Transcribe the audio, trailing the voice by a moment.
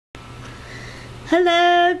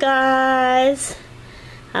Hello guys,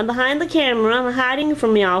 I'm behind the camera. I'm hiding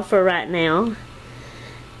from y'all for right now.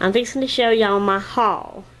 I'm fixing to show y'all my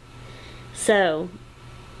haul. So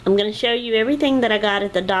I'm going to show you everything that I got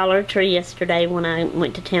at the Dollar Tree yesterday when I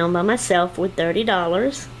went to town by myself with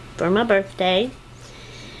 $30 for my birthday.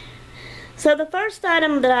 So the first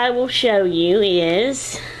item that I will show you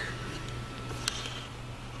is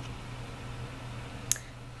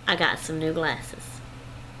I got some new glasses.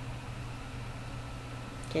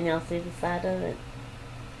 Can y'all see the side of it?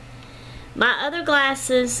 My other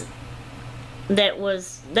glasses they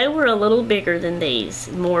were a little bigger than these,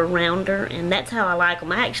 more rounder, and that's how I like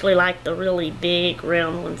them. I actually like the really big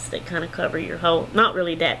round ones that kind of cover your whole, not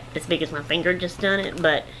really that as big as my finger just done it,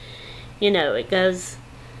 but you know, it goes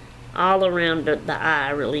all around the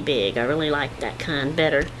eye really big. I really like that kind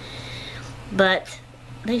better. But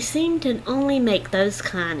they seem to only make those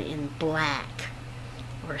kind in black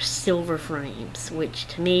or silver frames, which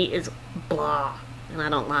to me is blah, and I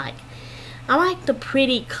don't like. I like the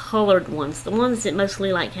pretty colored ones, the ones that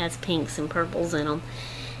mostly like has pinks and purples in them,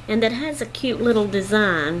 and that has a cute little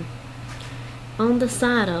design on the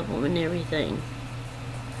side of them and everything.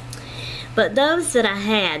 But those that I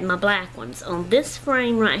had, my black ones, on this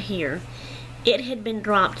frame right here, it had been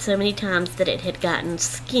dropped so many times that it had gotten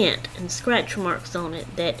skint and scratch marks on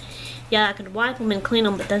it that, yeah, I could wipe them and clean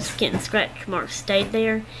them, but those skint and scratch marks stayed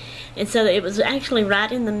there. And so it was actually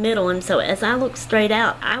right in the middle, and so as I looked straight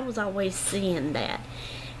out, I was always seeing that.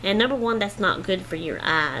 And number one, that's not good for your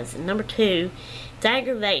eyes. And number two, it's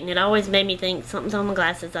aggravating. It always made me think something's on my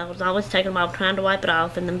glasses. I was always taking them off, trying to wipe it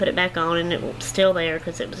off, and then put it back on, and it was still there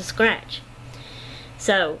because it was a scratch.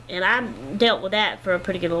 So, and I dealt with that for a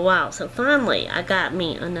pretty good while. So finally, I got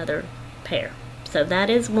me another pair. So that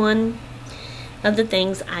is one of the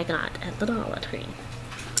things I got at the Dollar Tree.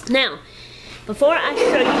 Now, before I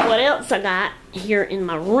show you what else I got here in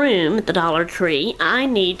my room at the Dollar Tree, I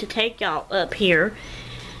need to take y'all up here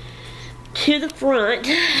to the front.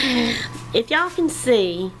 If y'all can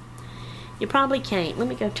see, you probably can't. Let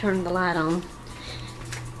me go turn the light on.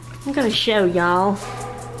 I'm going to show y'all.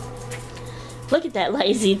 Look at that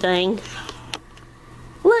lazy thing.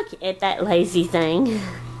 Look at that lazy thing.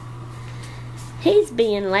 He's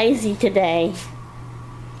being lazy today.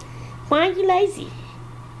 Why are you lazy?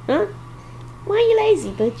 Huh? Why are you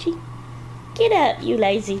lazy, Butchie? Get up, you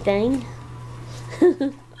lazy thing.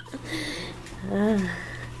 I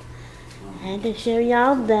had to show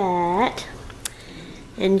y'all that.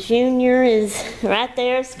 And Junior is right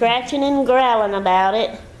there scratching and growling about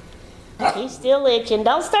it. He's still itching.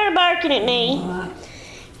 Don't start barking at me.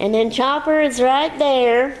 And then Chopper is right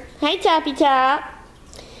there. Hey, Choppy Chop.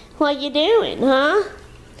 What you doing, huh?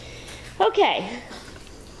 Okay.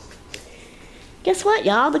 Guess what,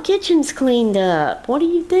 y'all? The kitchen's cleaned up. What do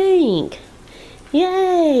you think?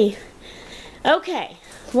 Yay. Okay.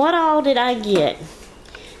 What all did I get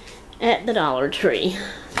at the Dollar Tree?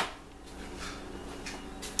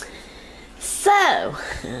 So,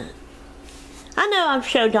 I know I've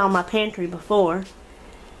showed y'all my pantry before.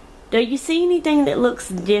 Do you see anything that looks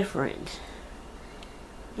different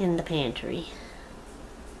in the pantry?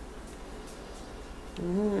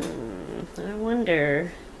 I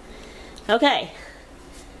wonder. Okay.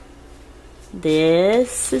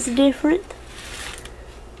 This is different.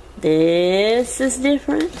 This is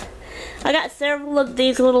different. I got several of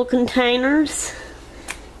these little containers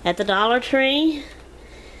at the Dollar Tree,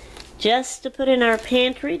 just to put in our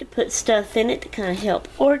pantry, to put stuff in it to kind of help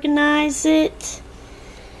organize it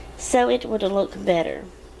so it would look better.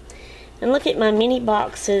 And look at my mini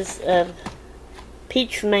boxes of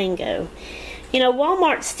peach mango. You know,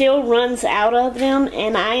 Walmart still runs out of them,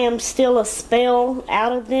 and I am still a spell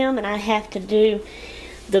out of them, and I have to do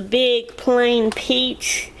the big plain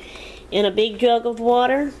peach in a big jug of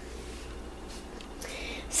water.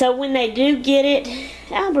 So when they do get it,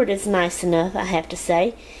 Albert is nice enough, I have to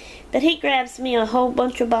say, that he grabs me a whole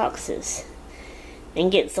bunch of boxes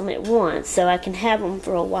and gets them at once so I can have them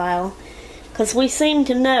for a while, because we seem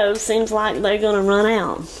to know, seems like they're going to run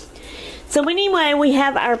out. So anyway, we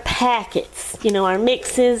have our packets, you know, our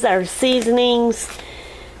mixes, our seasonings,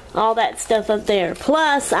 all that stuff up there.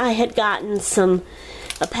 Plus, I had gotten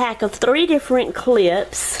a pack of 3 different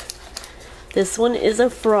clips. This one is a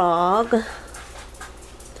frog,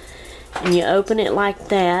 and you open it like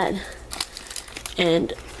that,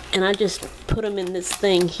 and I just put them in this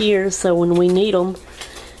thing here so when we need them.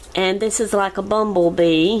 And this is like a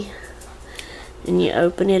bumblebee, and you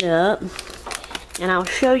open it up, and I'll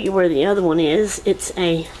show you where the other one is. It's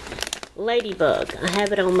a ladybug. I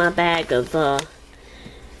have it on my bag of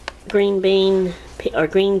green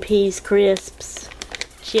peas crisps,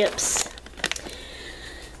 chips.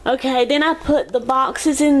 Okay, then I put the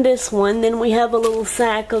boxes in this one. Then we have a little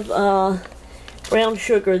sack of brown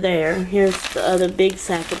sugar there. Here's the other big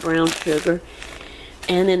sack of brown sugar.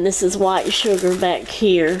 And then this is white sugar back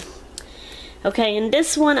here. Okay, in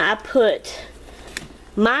this one I put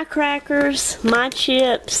my crackers, my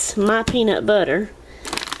chips, my peanut butter.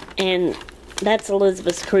 And that's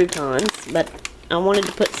Elizabeth's croutons. But I wanted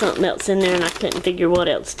to put something else in there and I couldn't figure what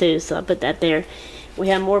else to, so I put that there. We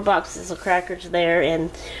have more boxes of crackers there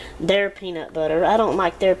and their peanut butter. I don't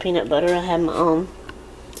like their peanut butter. I have my own.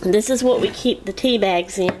 This is what we keep the tea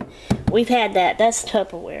bags in. We've had that. That's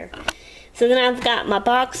Tupperware. So then I've got my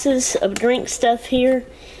boxes of drink stuff here.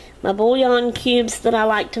 My bouillon cubes that I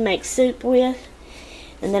like to make soup with.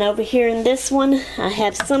 And then over here in this one, I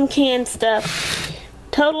have some canned stuff.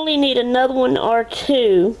 Totally need another one or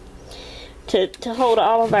two to hold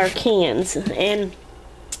all of our cans. And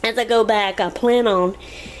as I go back, I plan on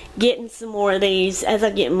getting some more of these as I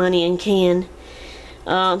get money and can.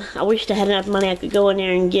 I wish I had enough money I could go in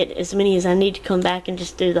there and get as many as I need to come back and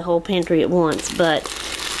just do the whole pantry at once, but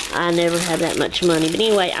I never had that much money. But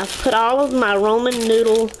anyway, I've put all of my Roman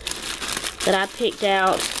noodle that I picked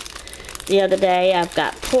out the other day. I've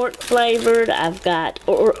got pork flavored, I've got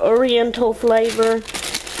oriental flavor,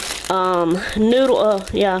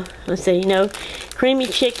 let's see, creamy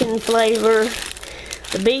chicken flavor,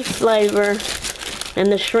 the beef flavor,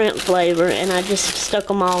 and the shrimp flavor, and I just stuck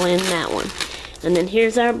them all in that one. And then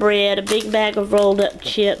here's our bread, a big bag of rolled up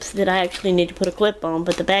chips that I actually need to put a clip on,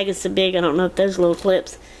 but the bag is so big I don't know if those little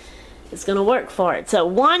clips is going to work for it. So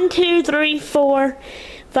 1, 2, 3, 4,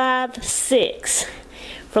 5, 6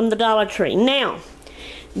 from the Dollar Tree. Now,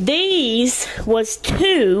 these was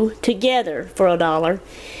 2 together for $1.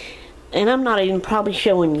 And I'm not even probably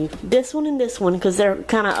showing you this one and this one because they're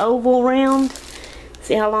kind of oval round.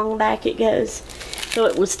 See how long back it goes? So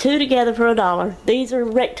it was 2 together for $1. These are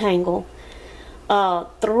rectangle.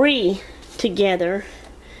 3 together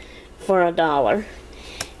for $1.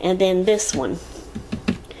 And then this one.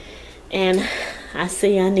 And I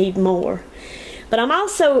see I need more. But I'm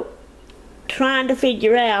also trying to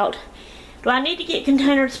figure out, do I need to get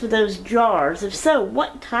containers for those jars? If so,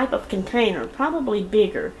 what type of container? Probably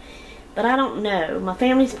bigger. But I don't know. My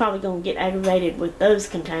family's probably going to get aggravated with those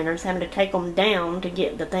containers, having to take them down to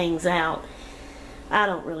get the things out. I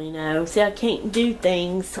don't really know. See, I can't do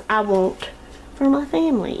things I want for my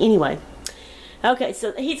family. Anyway. Okay,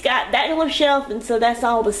 so he's got that little shelf, and so that's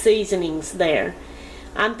all the seasonings there.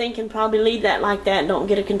 I'm thinking probably leave that like that and don't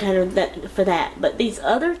get a container for that. But these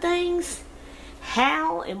other things,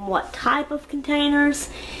 how and what type of containers,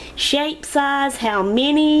 shape, size, how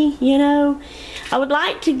many, I would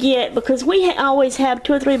like to get, because we always have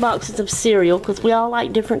 2 or 3 boxes of cereal because we all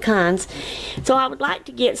like different kinds. So I would like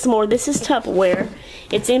to get some more. This is Tupperware.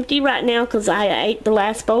 It's empty right now because I ate the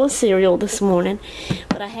last bowl of cereal this morning.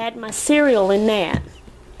 But I had my cereal in that.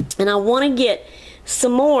 And I want to get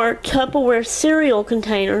some more Tupperware cereal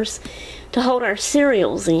containers to hold our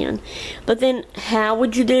cereals in. But then how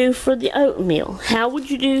would you do for the oatmeal? How would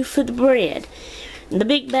you do for the bread? And the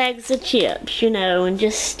big bags of chips, and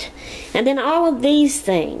then all of these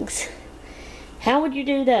things. How would you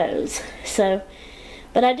do those? So,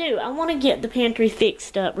 but I want to get the pantry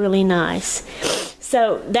fixed up really nice.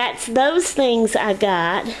 So that's those things I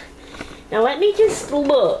got. Now let me just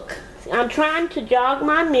look. I'm trying to jog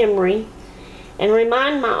my memory and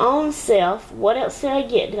remind my own self, what else did I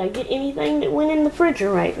get? Did I get anything that went in the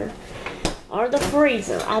refrigerator or the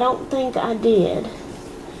freezer? I don't think I did.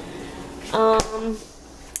 I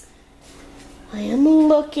am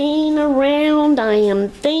looking around. I am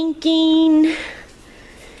thinking.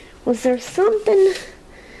 Was there something?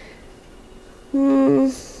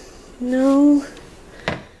 No.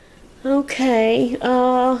 Okay.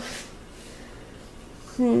 I'm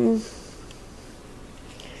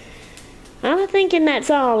thinking that's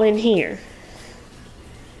all in here.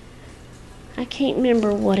 I can't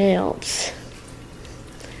remember what else.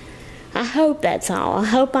 I hope that's all. I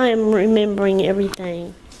hope I am remembering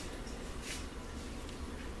everything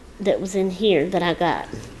that was in here that I got.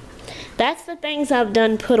 That's the things I've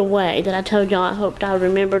done put away that I told y'all I hoped I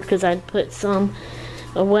remembered because I'd put some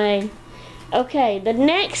away. Okay, the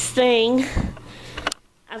next thing,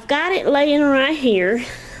 I've got it laying right here.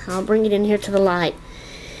 I'll bring it in here to the light.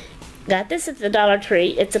 Got this at the Dollar Tree.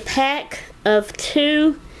 It's a pack of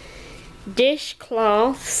 2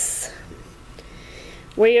 dishcloths.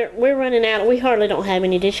 We're running out. We hardly don't have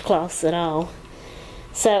any dishcloths at all.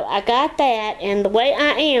 So I got that, and the way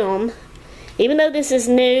I am, even though this is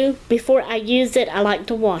new, before I use it, I like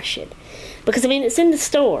to wash it. Because, it's in the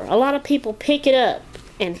store. A lot of people pick it up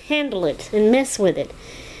and handle it and mess with it,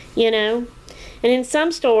 And in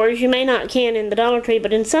some stores, you may not can in the Dollar Tree,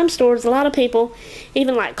 but in some stores, a lot of people,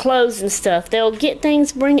 even like clothes and stuff, they'll get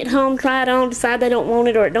things, bring it home, try it on, decide they don't want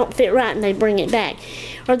it or it don't fit right, and they bring it back.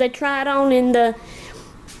 Or they try it on in the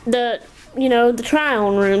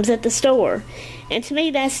try-on rooms at the store. And to me,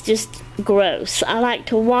 that's just gross. I like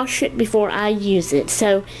to wash it before I use it.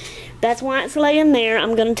 So that's why it's laying there.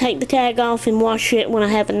 I'm going to take the tag off and wash it when I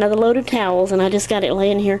have another load of towels, and I just got it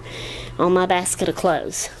laying here on my basket of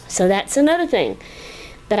clothes. So that's another thing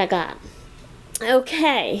that I got.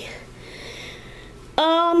 Okay.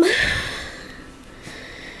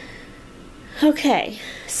 Okay.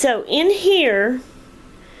 So in here,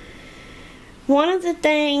 one of the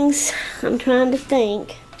things I'm trying to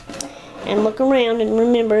think and look around and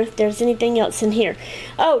remember if there's anything else in here.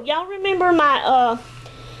 Oh, y'all remember my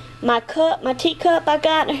my teacup I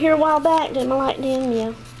got here a while back? Did my light dim?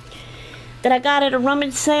 Yeah. That I got at a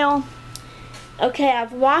rummage sale. Okay,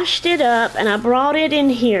 I've washed it up and I brought it in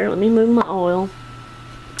here. Let me move my oil.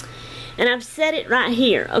 And I've set it right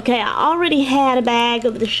here. Okay, I already had a bag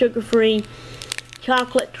of the sugar-free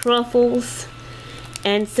chocolate truffles.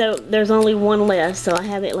 And so there's only one left, so I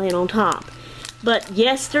have it laying on top. But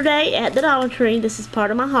yesterday at the Dollar Tree, this is part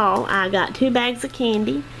of my haul, I got 2 bags of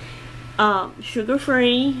candy.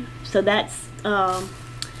 Sugar-free, so that's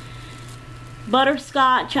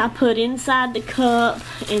butterscotch I put inside the cup,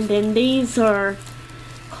 and then these are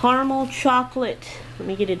caramel chocolate. Let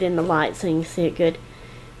me get it in the light so you can see it good.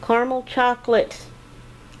 Caramel chocolate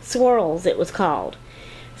swirls, it was called.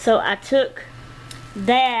 So I took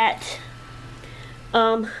that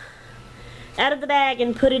out of the bag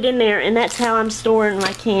and put it in there, and that's how I'm storing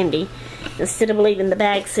my candy instead of leaving the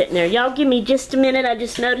bag sitting there. Y'all give me just a minute. I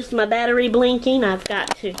just noticed my battery blinking. I've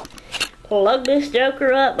got to plug this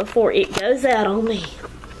joker up before it goes out on me.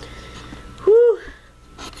 Whew.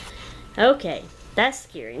 Okay, that's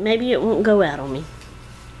scary. Maybe it won't go out on me.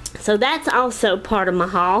 So that's also part of my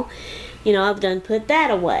haul. You know, I've done put that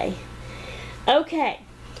away. Okay,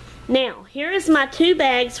 now here is my 2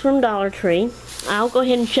 bags from Dollar Tree. I'll go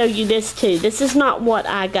ahead and show you this too. This is not what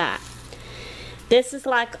I got. This is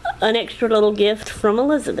like an extra little gift from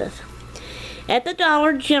Elizabeth. At the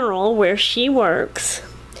Dollar General where she works,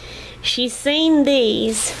 she's seen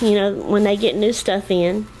these, you know, when they get new stuff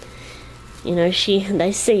in. You know,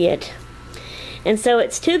 they see it. And so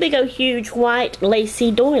it's 2 big old huge white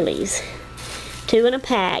lacy doilies. 2 in a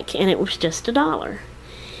pack, and it was just $1.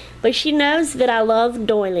 But she knows that I love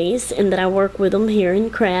doilies and that I work with them here in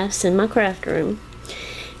crafts in my craft room.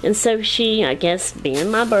 And so she, I guess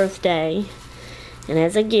being my birthday, and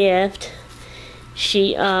as a gift,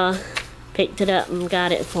 she picked it up and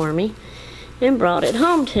got it for me and brought it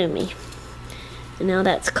home to me. And now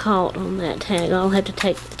that's caught on that tag. I'll have to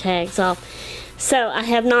take the tags off. So I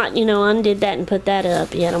have not, you know, undid that and put that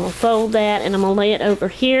up yet. I'm going to fold that and I'm going to lay it over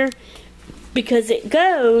here because it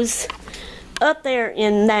goes up there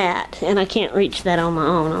in that, and I can't reach that on my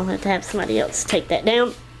own. I'll have to have somebody else take that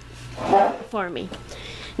down for me.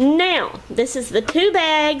 Now, this is the 2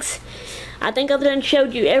 bags. I think I've done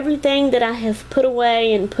showed you everything that I have put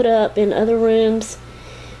away and put up in other rooms.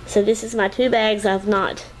 So this is my 2 bags. I've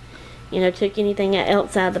not, you know, took anything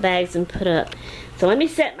else out of the bags and put up. So let me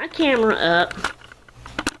set my camera up.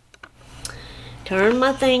 Turn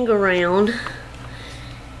my thing around.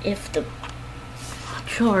 If the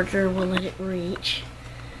charger will let it reach.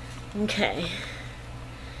 Okay.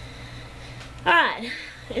 Alright.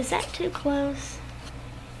 Is that too close?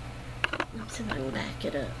 Let's see if I can back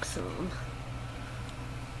it up some.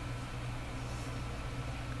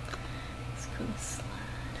 It's gonna slide.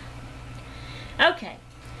 Okay.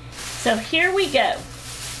 So here we go.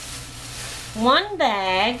 1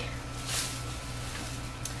 bag.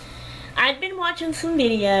 I've been watching some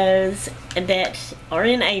videos that are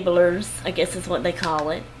enablers, I guess is what they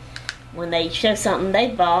call it, when they show something they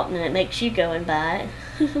bought and it makes you go and buy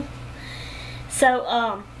it. So,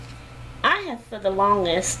 I have for the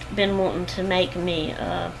longest been wanting to make me,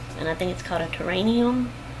 and I think it's called a terrarium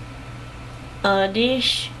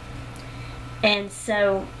dish. And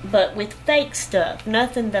so, but with fake stuff,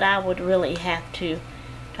 nothing that I would really have to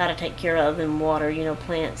try to take care of and water, you know,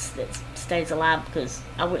 plants that stays alive, because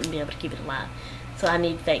I wouldn't be able to keep it alive. So I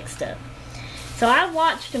need fake stuff. So I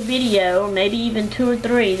watched a video, or maybe even 2 or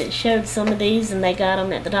 3, that showed some of these, and they got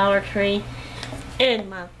them at the Dollar Tree. And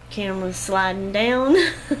my camera's sliding down.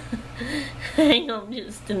 Hang on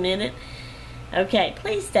just a minute. Okay,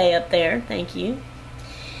 please stay up there. Thank you.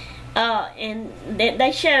 And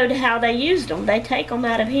they showed how they used them. They take them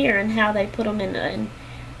out of here and how they put them in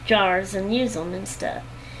jars and use them and stuff.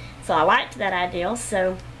 So I liked that idea.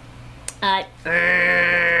 So My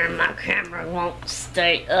camera won't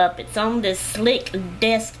stay up. It's on this slick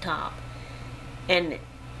desktop, and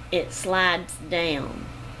it slides down.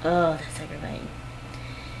 Oh, that's aggravating.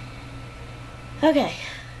 Okay.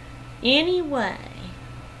 Anyway,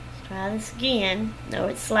 let's try this again. No,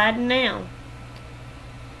 it's sliding down.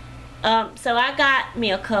 So I got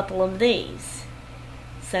me a couple of these.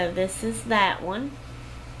 So this is that one.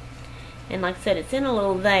 And like I said, it's in a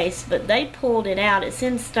little vase, but they pulled it out. It's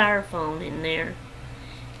in styrofoam in there.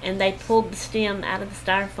 And they pulled the stem out of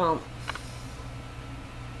the styrofoam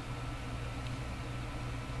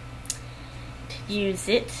to use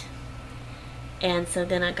it. And so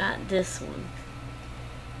then I got this one.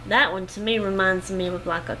 That one to me reminds me of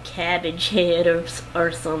like a cabbage head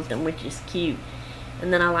or something, which is cute.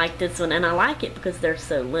 And then I like this one, and I like it because they're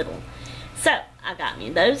so little. So I got me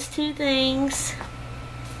those two things.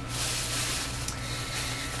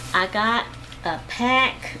 I got a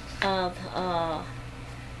pack of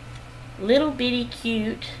little bitty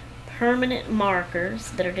cute permanent markers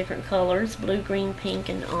that are different colors: blue, green, pink,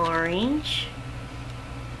 and orange.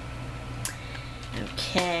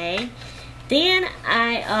 Okay. Then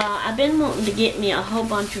I've been wanting to get me a whole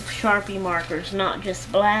bunch of Sharpie markers, not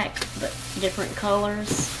just black, but different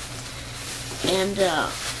colors. And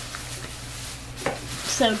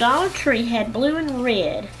so Dollar Tree had blue and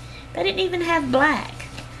red. They didn't even have black.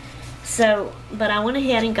 So, but I went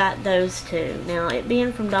ahead and got those two. Now, it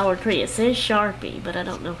being from Dollar Tree, it says Sharpie, but I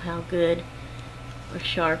don't know how good a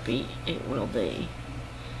Sharpie it will be.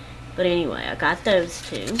 But anyway, I got those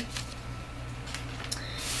two.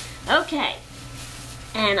 Okay,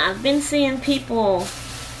 and I've been seeing people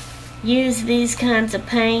use these kinds of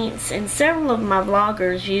paints, and several of my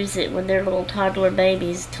vloggers use it with their little toddler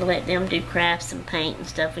babies to let them do crafts and paint and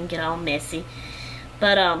stuff and get all messy.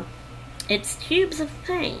 But it's tubes of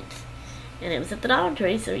paint, and it was at the Dollar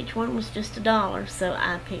Tree, so each one was just $1. So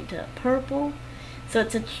I picked up purple. So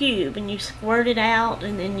it's a tube, and you squirt it out,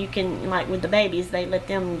 and then you can, like with the babies, they let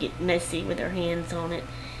them get messy with their hands on it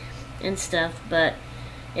and stuff. But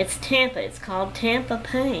it's Tampa. It's called Tampa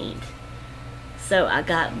paint. So I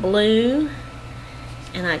got blue,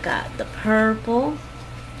 and I got the purple,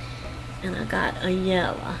 and I got a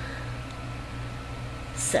yellow.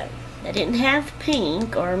 So they didn't have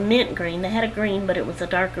pink or mint green. They had a green, but it was a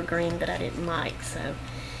darker green that I didn't like, so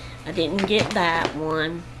I didn't get that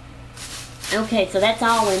one. Okay, so that's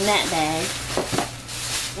all in that bag.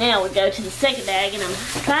 Now we go to the second bag, and I'm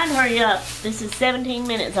trying to hurry up. This is 17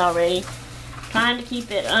 minutes already. Trying to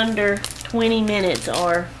keep it under 20 minutes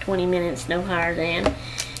or 20 minutes, no higher than.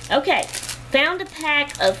 Okay, found a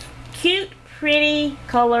pack of cute, pretty,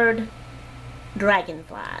 colored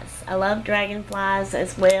dragonflies. I love dragonflies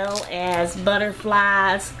as well as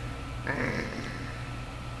butterflies.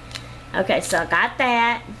 Okay, so I got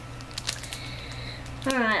that.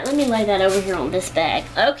 Alright, let me lay that over here on this bag.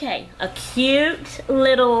 Okay, a cute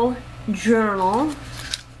little journal,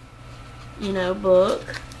 you know,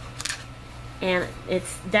 book. And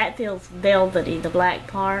that feels velvety, the black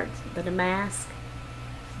part, the damask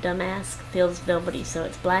feels velvety, so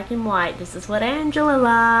it's black and white. This is what Angela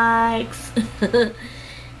likes.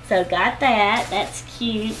 So got that, that's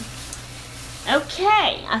cute.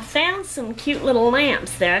 Okay, I found some cute little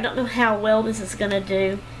lamps there. I don't know how well this is going to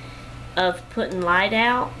do of putting light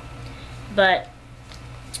out, but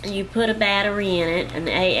you put a battery in it, an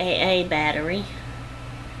AAA battery.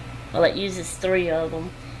 Well, it uses 3 of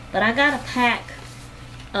them. But I got a pack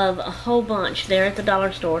of a whole bunch there at the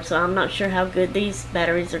dollar store, so I'm not sure how good these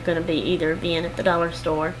batteries are going to be either, being at the dollar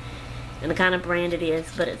store and the kind of brand it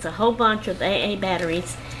is. But it's a whole bunch of AA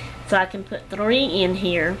batteries, so I can put 3 in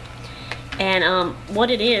here. And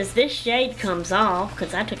what it is, this shade comes off,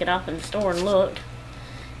 because I took it off in the store and looked.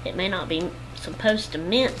 It may not be supposed to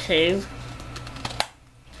meant to.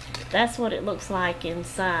 That's what it looks like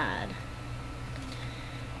inside.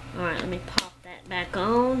 Alright, let me pop that back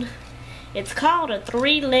on. It's called a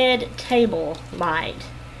 3-LED table light.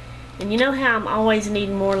 And you know how I'm always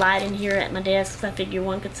needing more light in here at my desk? So I figure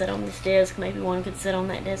one could sit on this desk, maybe one could sit on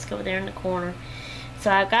that desk over there in the corner. So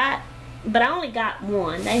I got, but I only got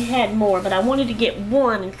one. They had more, but I wanted to get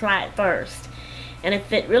one and try it first. And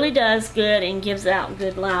if it really does good and gives out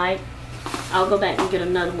good light, I'll go back and get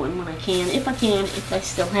another one when I can, if they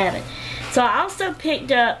still have it. So I also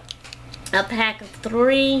picked up a pack of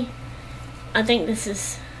 3, I think this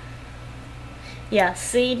is, yeah,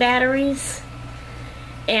 C batteries.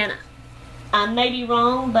 And I may be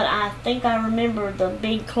wrong, but I think I remember the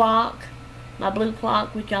big clock, my blue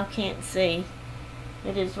clock, which y'all can't see.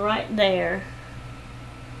 It is right there.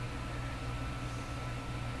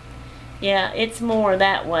 Yeah, it's more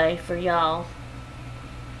that way for y'all.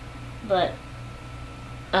 but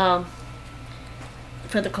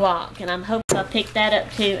for the clock, and I'm hoping I'll pick that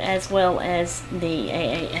up too, as well as the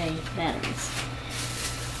AAA batteries.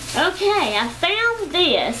 Okay, I found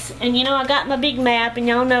this, and you know, I got my big map, and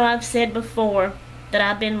y'all know I've said before that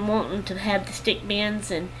I've been wanting to have the stick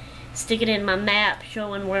bins and stick it in my map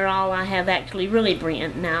showing where all I have actually really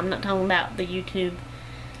been. Now, I'm not talking about the YouTube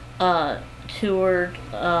toured,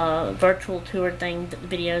 virtual tour thing,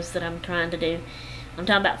 videos that I'm trying to do. I'm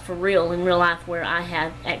talking about for real, in real life, where I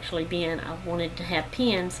have actually been. I wanted to have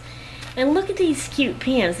pins. And look at these cute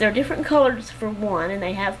pins. They're different colors for one, and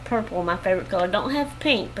they have purple, my favorite color. Don't have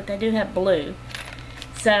pink, but they do have blue.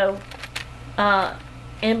 So, but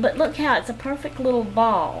look how it's a perfect little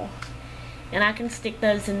ball. And I can stick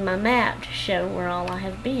those in my map to show where all I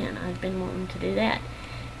have been. I've been wanting to do that.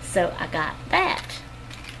 So I got that.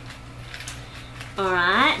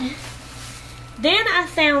 Alright. Then I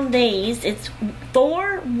found these. It's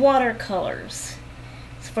 4 watercolors.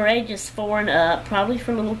 It's for ages 4 and up, probably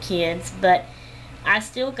for little kids, but I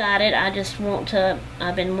still got it. I just want to,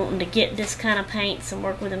 I've been wanting to get this kind of paints and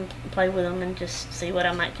work with them, play with them, and just see what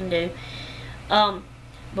I might can do.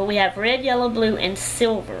 But we have red, yellow, blue, and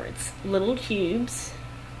silver. It's little cubes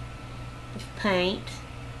of paint.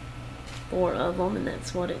 4 of them, and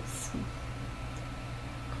that's what it's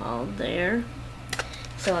called there.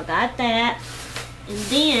 So I got that. And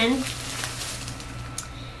then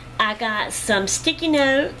I got some sticky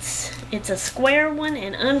notes. It's a square one,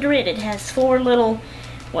 and under it, it has 4 little,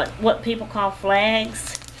 what people call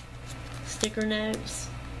flags, sticker notes.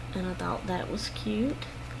 And I thought that was cute.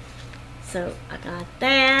 So I got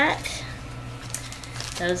that.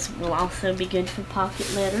 Those will also be good for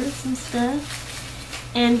pocket letters and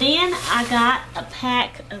stuff. And then I got a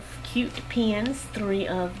pack of cute pens, 3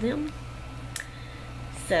 of them.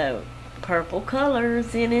 So purple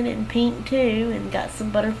colors in it, and pink too, and got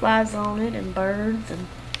some butterflies on it, and birds and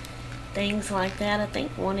things like that. I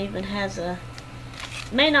think one even has a,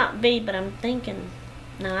 may not be, but I'm thinking,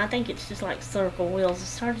 no, I think it's just like circle wheels.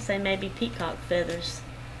 It's hard to say, maybe peacock feathers,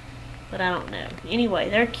 but I don't know. Anyway,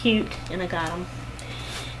 they're cute, and I got them.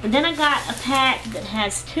 And then I got a pack that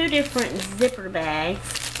has 2 different zipper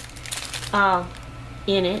bags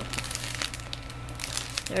in it.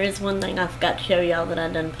 There is one thing I forgot to show y'all that I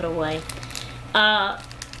done put away.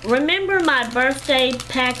 Remember my birthday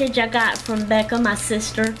package I got from Becca, my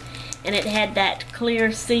sister, and it had that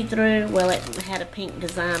clear see-through, well, it had a pink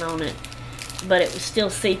design on it, but it was still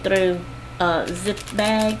see-through zip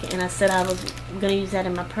bag, and I said I was going to use that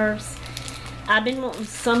in my purse. I've been wanting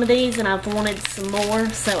some of these, and I've wanted some more,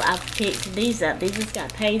 so I've picked these up. These has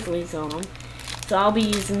got paisleys on them, so I'll be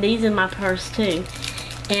using these in my purse too.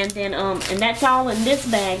 And then, and that's all in this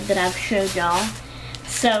bag that I've showed y'all.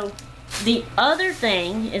 So the other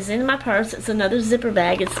thing is in my purse. It's another zipper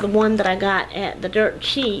bag. It's the one that I got at the Dirt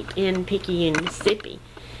Cheap in Picayune, Mississippi.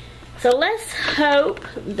 So let's hope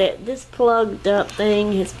that this plugged up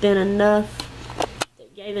thing has been enough,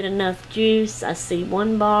 that gave it enough juice. I see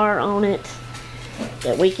 1 bar on it,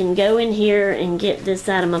 that we can go in here and get this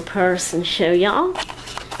out of my purse and show y'all.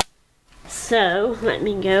 So let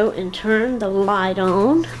me go and turn the light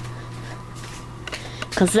on,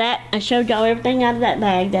 because that, I showed y'all everything out of that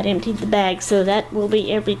bag. That emptied the bag, so that will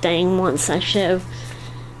be everything once I show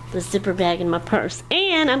the zipper bag in my purse.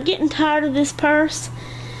 And I'm getting tired of this purse.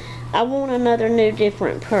 I want another new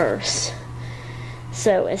different purse.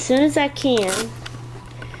 So as soon as I can,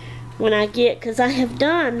 when I get, because I have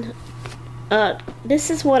done, this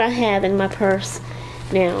is what I have in my purse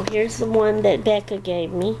now. Here's the one that Becca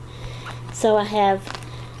gave me. So I have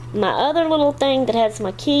my other little thing that has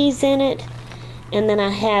my keys in it, and then I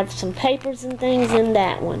have some papers and things in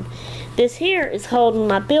that one. This here is holding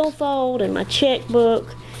my billfold and my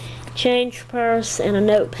checkbook, change purse, and a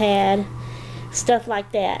notepad, stuff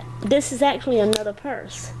like that. This is actually another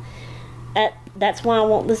purse. That's why I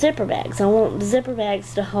want the zipper bags. I want the zipper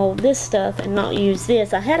bags to hold this stuff and not use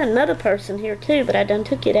this. I had another purse in here too, but I done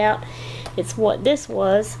took it out. It's what this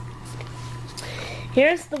was.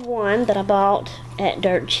 Here's the one that I bought at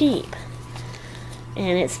Dirt Cheap.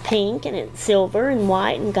 And it's pink, and it's silver and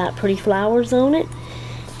white, and got pretty flowers on it.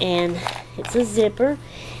 And it's a zipper.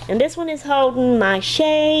 And this one is holding my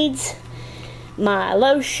shades, my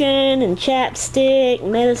lotion and chapstick,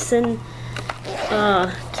 medicine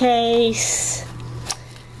case,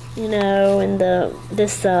 you know, and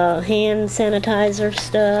this hand sanitizer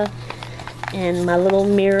stuff, and my little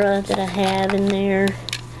mirror that I have in there,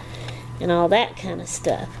 and all that kind of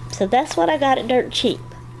stuff. So that's what I got at Dirt Cheap.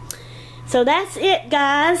 So that's it,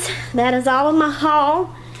 guys. That is all of my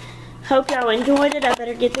haul. Hope y'all enjoyed it. I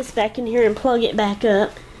better get this back in here and plug it back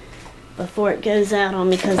up. before it goes out on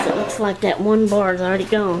me, because it looks like that one bar is already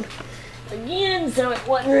gone again, so it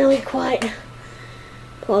wasn't really quite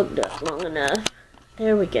plugged up long enough.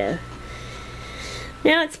 There we go.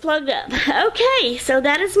 Now it's plugged up. Okay, so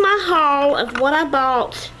that is my haul of what I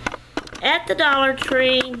bought at the Dollar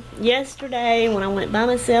Tree yesterday when I went by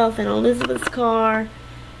myself in Elizabeth's car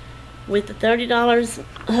with the $30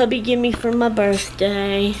 hubby gave me for my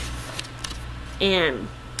birthday. And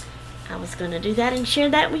I was going to do that and share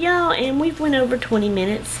that with y'all, and we've went over 20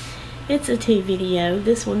 minutes. It's a 2 video.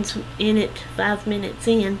 This one's in it 5 minutes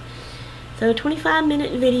in. So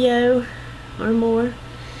 25-minute video or more.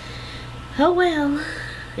 Oh well,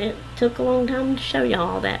 it took a long time to show y'all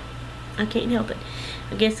all that. I can't help it.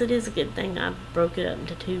 I guess it is a good thing I broke it up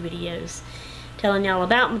into 2 videos, telling y'all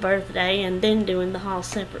about my birthday and then doing the haul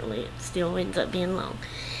separately. It still ends up being long.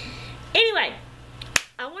 Anyway,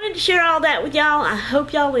 I wanted to share all that with y'all. I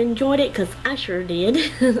hope y'all enjoyed it, because I sure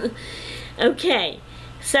did. Okay,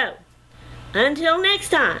 so until next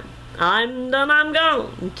time, I'm done, I'm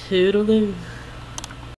gone. Toodaloo.